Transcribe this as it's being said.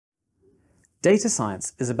Data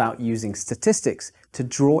science is about using statistics to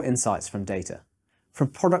draw insights from data. From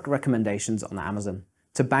product recommendations on Amazon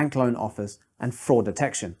to bank loan offers and fraud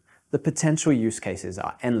detection, the potential use cases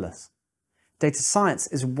are endless. Data science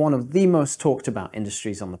is one of the most talked about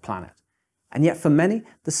industries on the planet, and yet for many,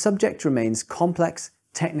 the subject remains complex,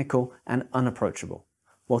 technical, and unapproachable.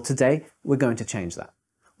 Well, today, we're going to change that.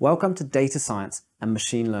 Welcome to Data Science and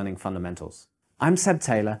Machine Learning Fundamentals. I'm Seb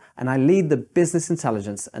Taylor, and I lead the Business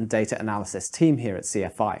Intelligence and Data Analysis team here at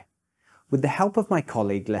CFI. With the help of my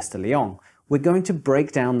colleague Lester Leong, we're going to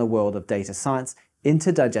break down the world of data science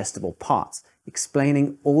into digestible parts,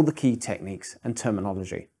 explaining all the key techniques and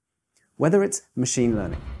terminology. Whether it's machine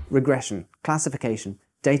learning, regression, classification,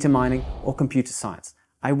 data mining, or computer science,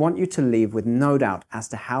 I want you to leave with no doubt as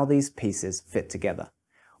to how these pieces fit together.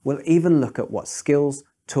 We'll even look at what skills,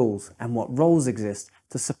 tools, and what roles exist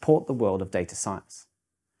to support the world of data science.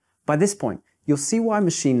 By this point, you'll see why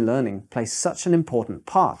machine learning plays such an important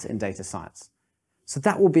part in data science. So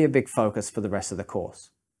that will be a big focus for the rest of the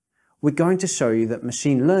course. We're going to show you that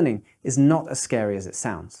machine learning is not as scary as it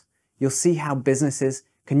sounds. You'll see how businesses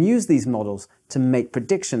can use these models to make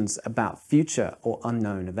predictions about future or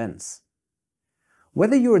unknown events.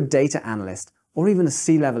 Whether you're a data analyst or even a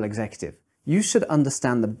C-level executive, you should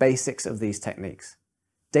understand the basics of these techniques.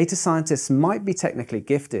 Data scientists might be technically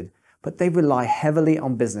gifted, but they rely heavily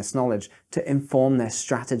on business knowledge to inform their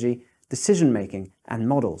strategy, decision-making, and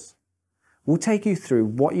models. We'll take you through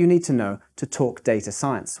what you need to know to talk data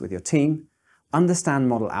science with your team, understand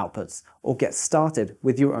model outputs, or get started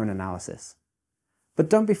with your own analysis. But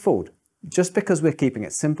don't be fooled. Just because we're keeping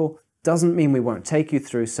it simple doesn't mean we won't take you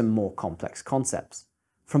through some more complex concepts.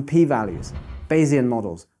 From p-values, Bayesian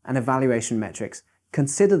models, and evaluation metrics,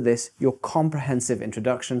 consider this your comprehensive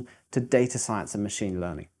introduction to data science and machine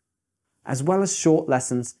learning. As well as short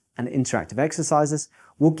lessons and interactive exercises,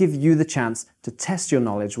 we'll give you the chance to test your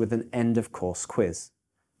knowledge with an end-of-course quiz.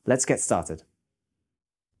 Let's get started.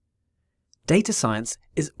 Data science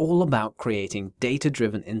is all about creating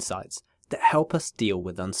data-driven insights that help us deal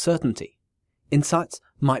with uncertainty. Insights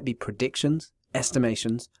might be predictions,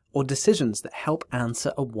 estimations, or decisions that help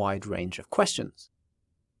answer a wide range of questions.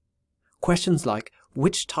 Questions like,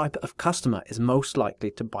 which type of customer is most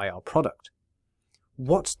likely to buy our product?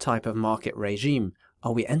 What type of market regime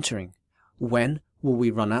are we entering? When will we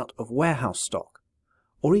run out of warehouse stock?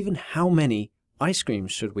 Or even how many ice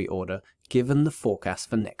creams should we order given the forecast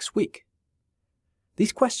for next week?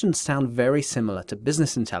 These questions sound very similar to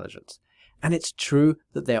business intelligence, and it's true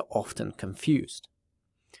that they are often confused.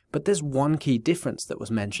 But there's one key difference that was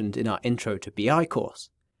mentioned in our Intro to BI course,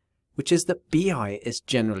 which is that BI is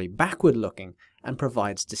generally backward-looking and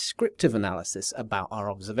provides descriptive analysis about our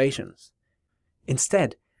observations.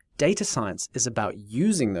 Instead, data science is about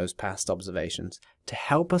using those past observations to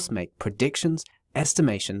help us make predictions,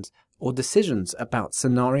 estimations, or decisions about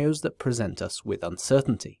scenarios that present us with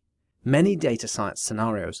uncertainty. Many data science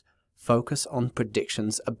scenarios focus on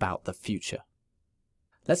predictions about the future.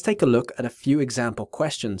 Let's take a look at a few example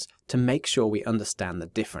questions to make sure we understand the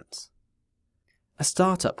difference. A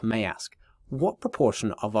startup may ask, what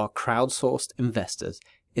proportion of our crowdsourced investors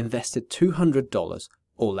invested $200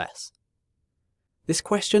 or less? This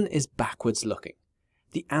question is backwards looking.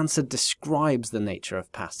 The answer describes the nature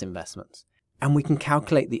of past investments, and we can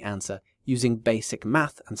calculate the answer using basic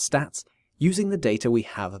math and stats using the data we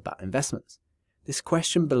have about investments. This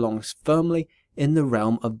question belongs firmly in the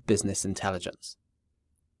realm of business intelligence.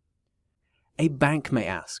 A bank may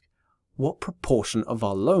ask, what proportion of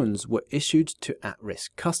our loans were issued to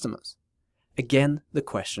at-risk customers? Again, the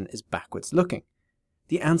question is backwards looking.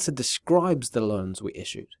 The answer describes the loans we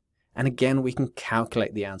issued, and again we can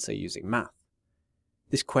calculate the answer using math.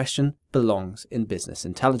 This question belongs in business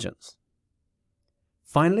intelligence.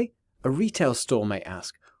 Finally, a retail store may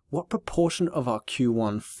ask, what proportion of our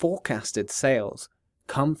Q1 forecasted sales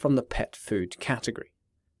come from the pet food category?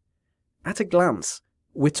 At a glance,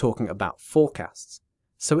 we're talking about forecasts,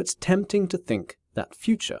 so it's tempting to think that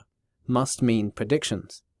future must mean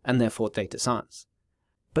predictions, and therefore data science.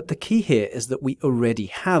 But the key here is that we already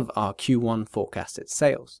have our Q1 forecasted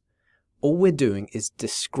sales. All we're doing is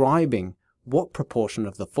describing what proportion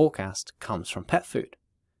of the forecast comes from pet food.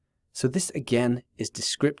 So this again is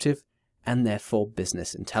descriptive and therefore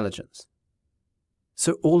business intelligence.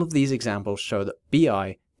 So all of these examples show that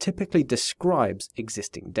BI typically describes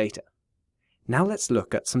existing data. Now let's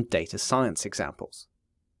look at some data science examples.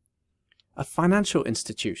 A financial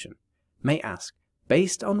institution may ask,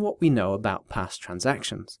 based on what we know about past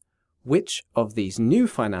transactions, which of these new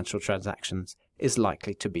financial transactions is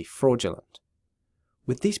likely to be fraudulent?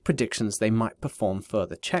 With these predictions, they might perform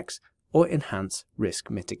further checks or enhance risk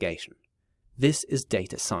mitigation. This is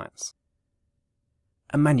data science.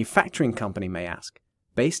 A manufacturing company may ask,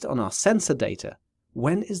 based on our sensor data,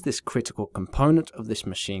 when is this critical component of this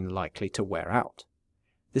machine likely to wear out?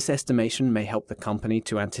 This estimation may help the company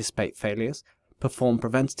to anticipate failures, perform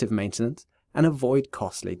preventative maintenance, and avoid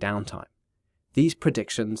costly downtime. These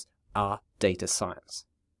predictions are data science.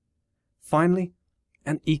 Finally,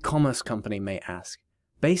 an e-commerce company may ask,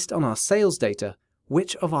 based on our sales data,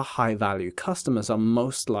 which of our high-value customers are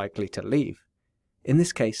most likely to leave? In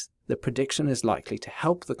this case, the prediction is likely to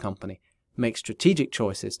help the company make strategic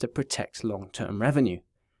choices to protect long-term revenue.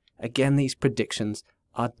 Again, these predictions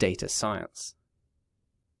are data science.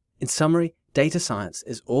 In summary, data science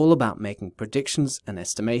is all about making predictions and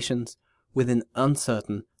estimations within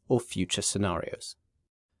uncertain or future scenarios.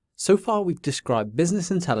 So far, we've described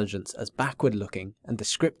business intelligence as backward-looking and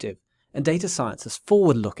descriptive, and data science as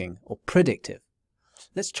forward-looking or predictive.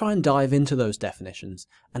 Let's try and dive into those definitions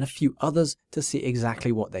and a few others to see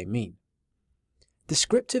exactly what they mean.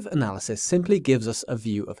 Descriptive analysis simply gives us a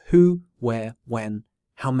view of who, where, when,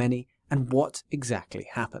 how many, and what exactly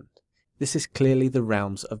happened. This is clearly the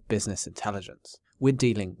realms of business intelligence. We're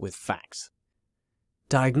dealing with facts.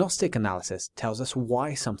 Diagnostic analysis tells us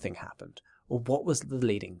why something happened or what was the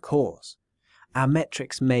leading cause. Our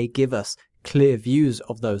metrics may give us clear views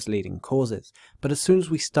of those leading causes, but as soon as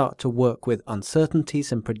we start to work with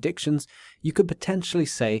uncertainties and predictions, you could potentially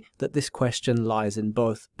say that this question lies in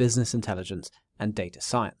both business intelligence and data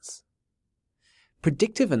science.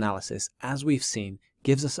 Predictive analysis, as we've seen,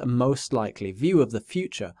 gives us a most likely view of the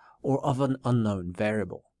future or of an unknown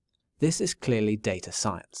variable. This is clearly data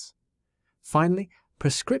science. Finally,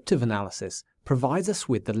 prescriptive analysis provides us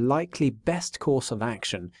with the likely best course of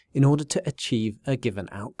action in order to achieve a given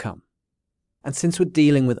outcome. And since we're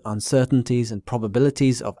dealing with uncertainties and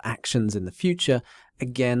probabilities of actions in the future,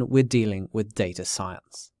 again, we're dealing with data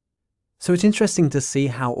science. So it's interesting to see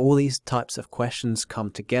how all these types of questions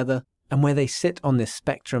come together and where they sit on this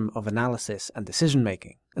spectrum of analysis and decision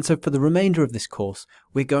making. And so for the remainder of this course,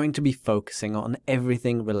 we're going to be focusing on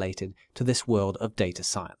everything related to this world of data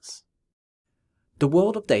science. The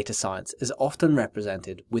world of data science is often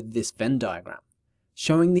represented with this Venn diagram,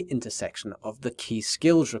 showing the intersection of the key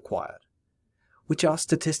skills required, which are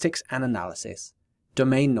statistics and analysis,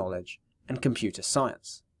 domain knowledge, and computer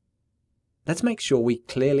science. Let's make sure we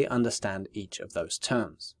clearly understand each of those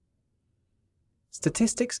terms.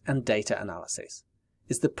 Statistics and data analysis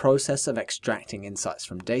is the process of extracting insights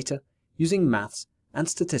from data using maths and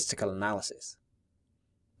statistical analysis.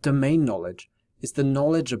 Domain knowledge is the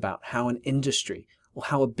knowledge about how an industry or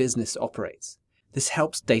how a business operates. This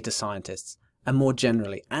helps data scientists, and more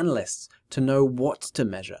generally analysts, to know what to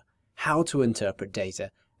measure, how to interpret data,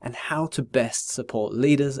 and how to best support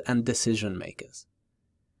leaders and decision makers.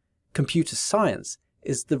 Computer science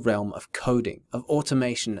is the realm of coding, of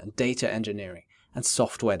automation and data engineering, and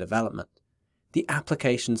software development. The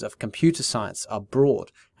applications of computer science are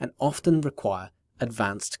broad and often require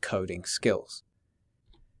advanced coding skills.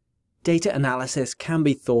 Data analysis can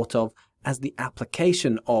be thought of as the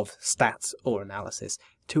application of stats or analysis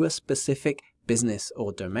to a specific business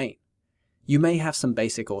or domain. You may have some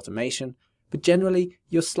basic automation, but generally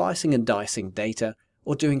you're slicing and dicing data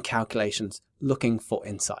or doing calculations looking for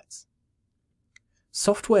insights.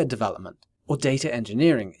 Software development or data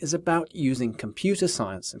engineering is about using computer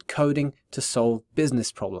science and coding to solve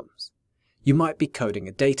business problems. You might be coding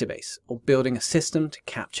a database or building a system to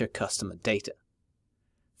capture customer data.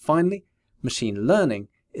 Finally, machine learning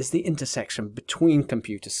is the intersection between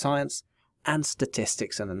computer science and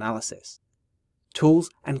statistics and analysis. Tools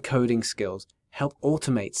and coding skills help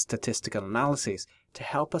automate statistical analyses to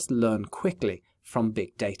help us learn quickly from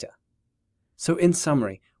big data. So in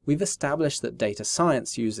summary, we've established that data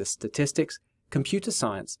science uses statistics, computer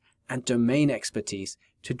science, and domain expertise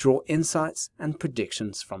to draw insights and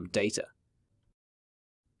predictions from data.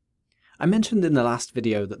 I mentioned in the last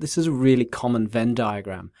video that this is a really common Venn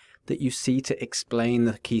diagram that you see to explain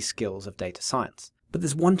the key skills of data science. But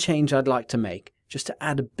there's one change I'd like to make just to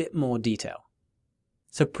add a bit more detail.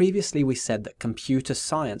 So previously we said that computer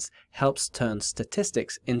science helps turn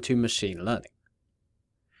statistics into machine learning.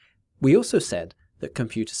 We also said that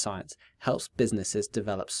computer science helps businesses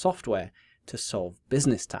develop software to solve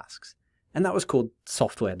business tasks, and that was called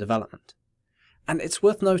software development. And it's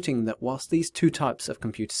worth noting that whilst these two types of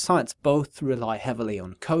computer science both rely heavily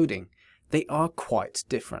on coding, they are quite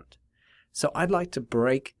different. So I'd like to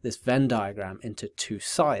break this Venn diagram into two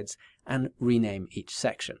sides and rename each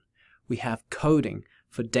section. We have coding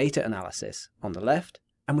for data analysis on the left,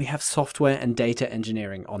 and we have software and data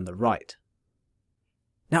engineering on the right.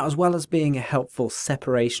 Now, as well as being a helpful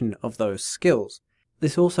separation of those skills,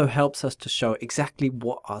 This also helps us to show exactly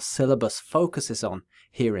what our syllabus focuses on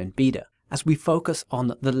here in BEDA, as we focus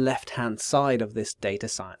on the left-hand side of this data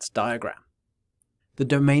science diagram. The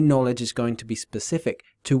domain knowledge is going to be specific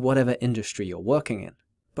to whatever industry you're working in,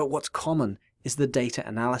 but what's common is the data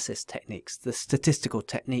analysis techniques, the statistical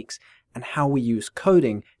techniques, and how we use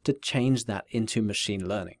coding to change that into machine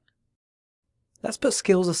learning. Let's put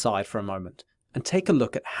skills aside for a moment and take a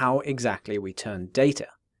look at how exactly we turn data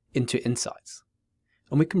into insights.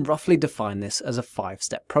 And we can roughly define this as a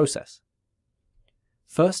 5-step process.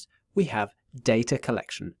 First, we have data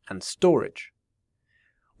collection and storage,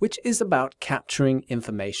 which is about capturing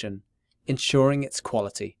information, ensuring its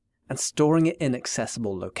quality, and storing it in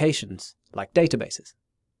accessible locations, like databases.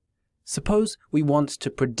 Suppose we want to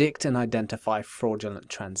predict and identify fraudulent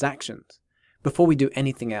transactions. Before we do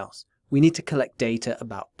anything else, we need to collect data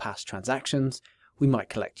about past transactions. We might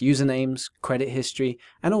collect usernames, credit history,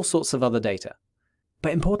 and all sorts of other data.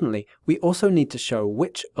 But importantly, we also need to show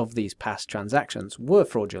which of these past transactions were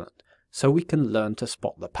fraudulent, so we can learn to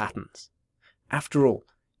spot the patterns. After all,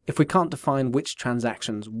 if we can't define which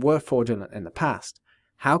transactions were fraudulent in the past,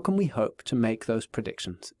 how can we hope to make those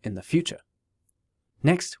predictions in the future?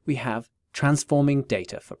 Next, we have transforming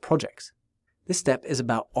data for projects. This step is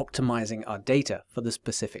about optimizing our data for the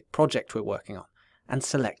specific project we're working on and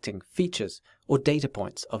selecting features or data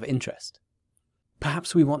points of interest.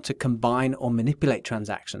 Perhaps we want to combine or manipulate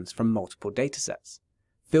transactions from multiple datasets,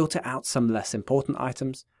 filter out some less important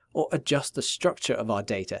items, or adjust the structure of our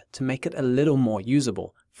data to make it a little more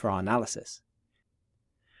usable for our analysis.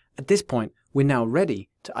 At this point, we're now ready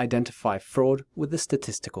to identify fraud with a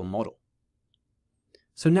statistical model.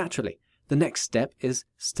 So naturally, the next step is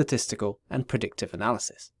statistical and predictive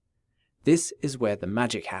analysis. This is where the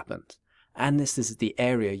magic happens, and this is the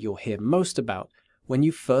area you'll hear most about when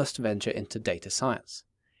you first venture into data science.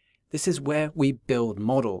 This is where we build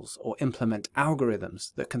models or implement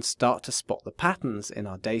algorithms that can start to spot the patterns in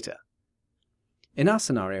our data. In our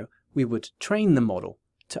scenario, we would train the model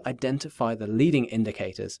to identify the leading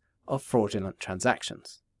indicators of fraudulent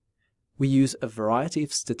transactions. We use a variety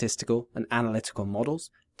of statistical and analytical models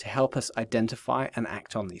to help us identify and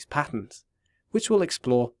act on these patterns, which we'll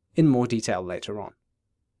explore in more detail later on.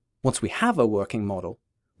 Once we have a working model,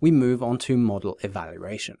 we move on to model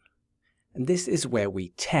evaluation. And this is where we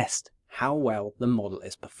test how well the model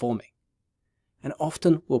is performing, and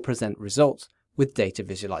often we'll present results with data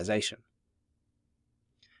visualization.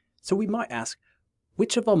 So we might ask,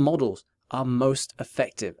 which of our models are most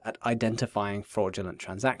effective at identifying fraudulent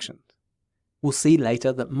transactions? We'll see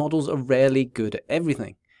later that models are rarely good at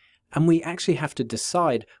everything, and we actually have to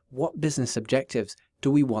decide what business objectives do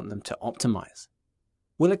we want them to optimize.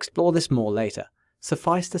 We'll explore this more later.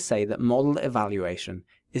 Suffice to say that model evaluation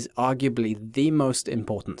is arguably the most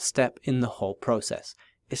important step in the whole process,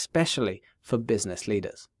 especially for business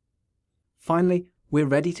leaders. Finally, we're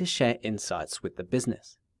ready to share insights with the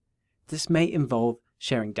business. This may involve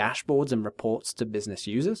sharing dashboards and reports to business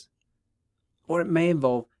users, or it may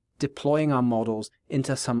involve deploying our models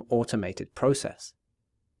into some automated process.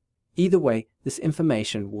 Either way, this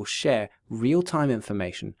information will share real-time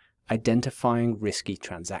information identifying risky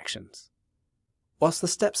transactions. Whilst the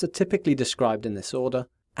steps are typically described in this order,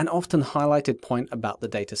 an often highlighted point about the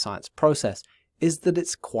data science process is that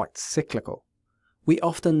it's quite cyclical. We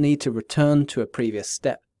often need to return to a previous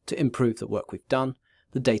step to improve the work we've done,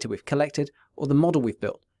 the data we've collected, or the model we've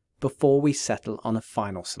built, before we settle on a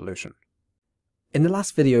final solution. In the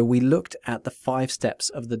last video, we looked at the 5 steps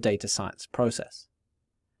of the data science process.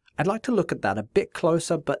 I'd like to look at that a bit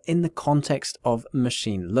closer, but in the context of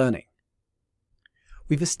machine learning.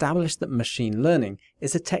 We've established that machine learning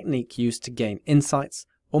is a technique used to gain insights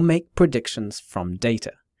or make predictions from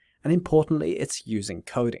data, and importantly, it's using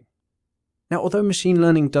coding. Now, although machine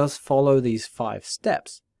learning does follow these 5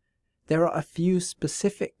 steps, there are a few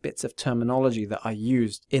specific bits of terminology that are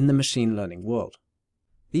used in the machine learning world.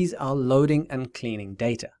 These are loading and cleaning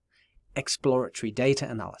data, exploratory data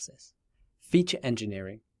analysis, feature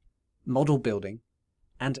engineering, model building,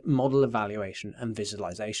 and model evaluation and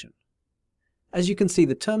visualization. As you can see,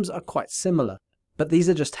 the terms are quite similar, but these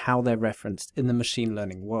are just how they're referenced in the machine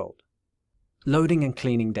learning world. Loading and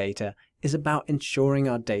cleaning data is about ensuring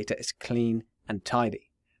our data is clean and tidy,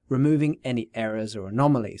 removing any errors or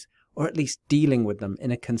anomalies, or at least dealing with them in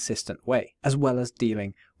a consistent way, as well as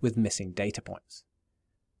dealing with missing data points.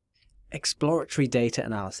 Exploratory data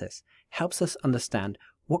analysis helps us understand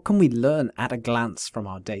what can we learn at a glance from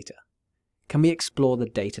our data. Can we explore the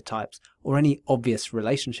data types or any obvious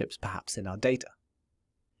relationships perhaps in our data?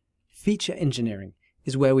 Feature engineering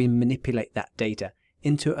is where we manipulate that data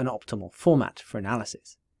into an optimal format for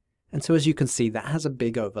analysis. And so as you can see, that has a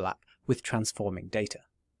big overlap with transforming data.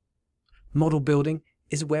 Model building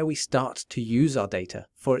is where we start to use our data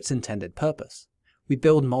for its intended purpose. We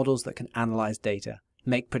build models that can analyze data,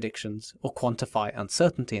 make predictions, or quantify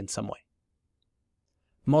uncertainty in some way.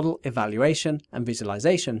 Model evaluation and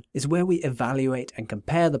visualization is where we evaluate and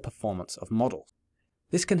compare the performance of models.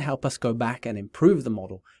 This can help us go back and improve the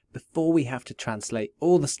model before we have to translate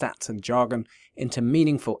all the stats and jargon into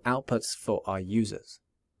meaningful outputs for our users.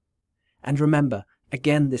 And remember,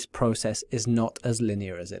 again, this process is not as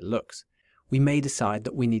linear as it looks. We may decide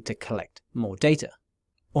that we need to collect more data,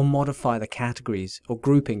 or modify the categories or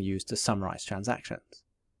grouping used to summarize transactions.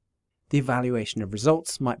 The evaluation of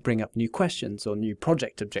results might bring up new questions or new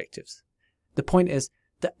project objectives. The point is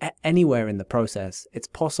that anywhere in the process, it's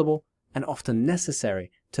possible and often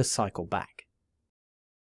necessary to cycle back.